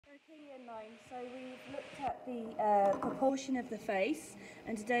Year 9, so we've looked at the proportion of the face,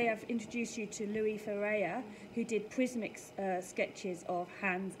 and today I've introduced you to Lui Ferreya, who did prismatic sketches of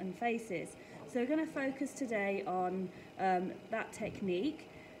hands and faces. So we're going to focus today on that technique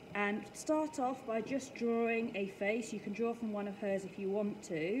and start off by just drawing a face. You can draw from one of hers if you want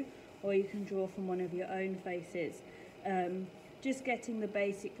to, or you can draw from one of your own faces. Just getting the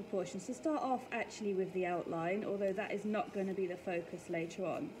basic proportions. So start off actually with the outline, although that is not going to be the focus later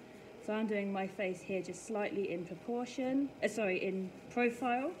on. So I'm doing my face here just slightly in proportion, in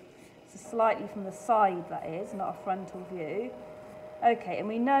profile. So slightly from the side, that is, not a frontal view. Okay, and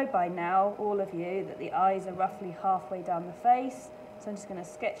we know by now, all of you, that the eyes are roughly halfway down the face. So I'm just going to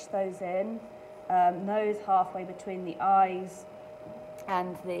sketch those in. Nose halfway between the eyes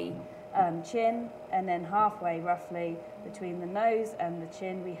and the chin, and then halfway roughly between the nose and the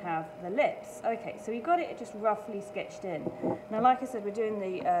chin we have the lips. Okay, so we've got it just roughly sketched in. Now, like I said, we're doing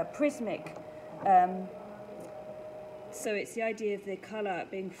the prismatic, so it's the idea of the colour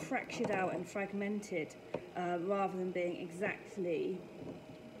being fractured out and fragmented rather than being exactly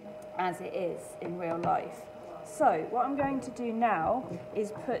as it is in real life. So what I'm going to do now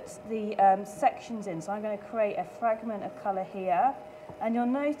is put the sections in. So I'm going to create a fragment of colour here. And you'll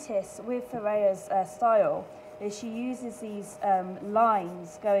notice with Ferreya's style is she uses these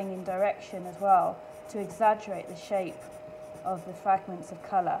lines going in direction as well to exaggerate the shape of the fragments of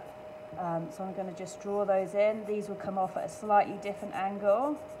colour. So I'm going to just draw those in. These will come off at a slightly different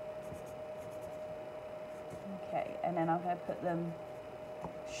angle. Okay, and then I'm going to put them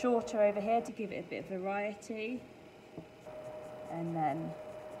shorter over here to give it a bit of variety. And then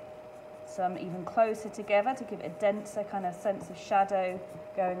some even closer together to give it a denser kind of sense of shadow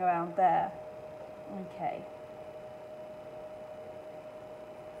going around there. Okay.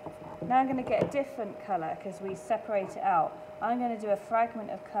 Now I'm going to get a different colour because we separate it out. I'm going to do a fragment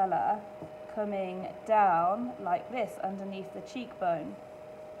of colour coming down like this underneath the cheekbone.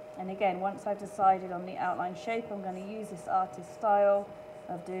 And again, once I've decided on the outline shape, I'm going to use this artist style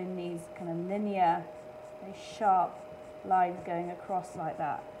of doing these kind of linear, very sharp lines going across like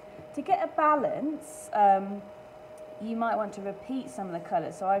that. To get a balance, you might want to repeat some of the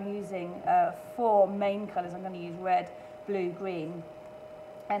colours. So I'm using 4 main colours. I'm going to use red, blue, green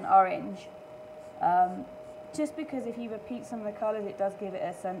and orange. Just because if you repeat some of the colours, it does give it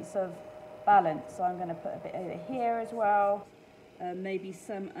a sense of balance. So I'm going to put a bit over here as well. Maybe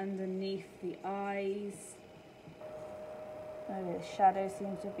some underneath the eyes. Maybe the shadow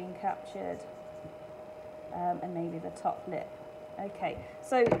seems to have been captured. And maybe the top lip. Okay,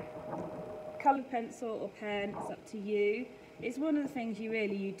 so coloured pencil or pen, it's up to you. It's one of the things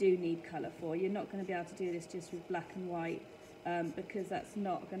you do need colour for. You're not going to be able to do this just with black and white because that's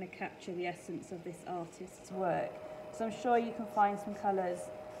not going to capture the essence of this artist's work. So I'm sure you can find some colours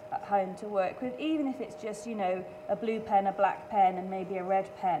at home to work with, even if it's just, you know, a blue pen, a black pen and maybe a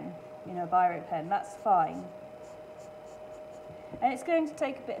red pen, you know, a biro pen, that's fine. And it's going to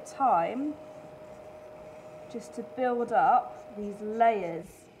take a bit of time just to build up these layers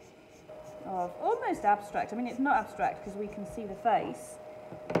of almost abstract. I mean, it's not abstract because we can see the face,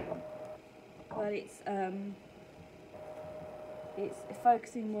 but it's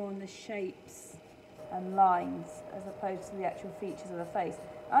focusing more on the shapes and lines as opposed to the actual features of the face.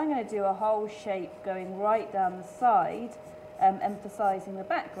 I'm going to do a whole shape going right down the side, emphasising the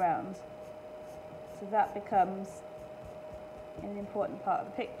background. So that becomes an important part of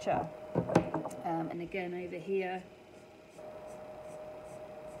the picture. And again over here,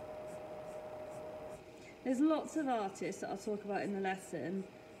 there's lots of artists that I'll talk about in the lesson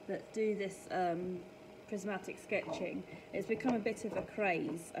that do this prismatic sketching. It's become a bit of a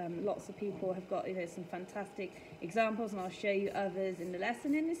craze. Lots of people have got, you know, some fantastic examples, and I'll show you others in the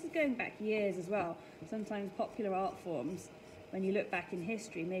lesson. And this is going back years as well. Sometimes popular art forms, when you look back in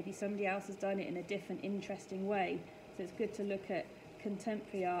history, maybe somebody else has done it in a different, interesting way. So it's good to look at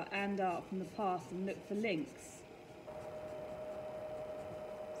contemporary art and art from the past and look for links.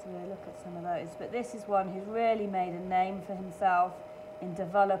 So we'll look at some of those. But this is one who's really made a name for himself in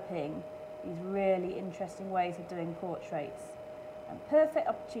developing these really interesting ways of doing portraits. And perfect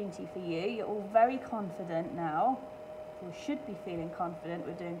opportunity for you. You're all very confident now, or should be feeling confident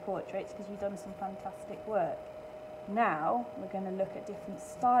with doing portraits because you've done some fantastic work. Now we're going to look at different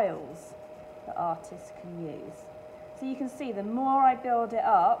styles that artists can use. So you can see the more I build it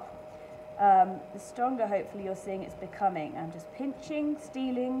up, the stronger hopefully you're seeing it's becoming. I'm just pinching,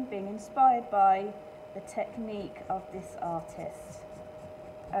 stealing, being inspired by the technique of this artist.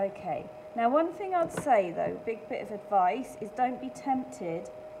 Okay, now one thing I'd say though, big bit of advice, is don't be tempted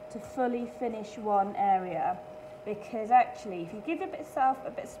to fully finish one area. because actually if you give yourself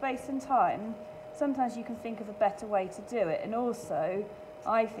a bit of space and time, sometimes you can think of a better way to do it. And also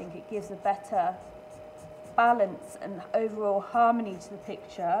I think it gives a better balance and overall harmony to the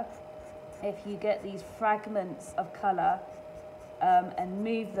picture if you get these fragments of colour and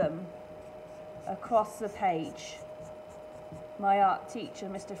move them across the page. My art teacher,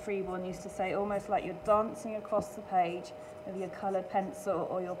 Mr. Freeborn, used to say almost like you're dancing across the page with your coloured pencil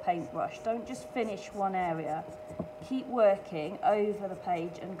or your paintbrush. Don't just finish one area. Keep working over the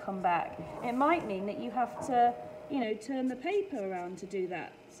page and come back. It might mean that you have to, you know, turn the paper around to do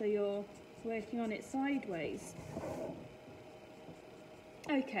that, so you're working on it sideways.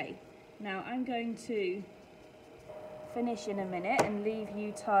 Okay, now I'm going to finish in a minute and leave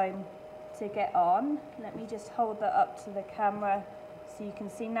you time to get on. Let me just hold that up to the camera so you can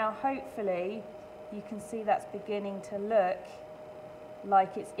see. Now hopefully you can see that's beginning to look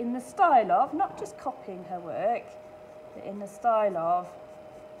like it's in the style of, not just copying her work, but in the style of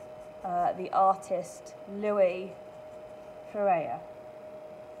the artist Lui Ferreya.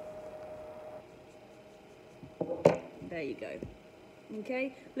 There you go.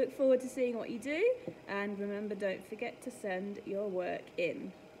 Okay, look forward to seeing what you do, and remember, don't forget to send your work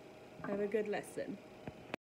in. Have a good lesson.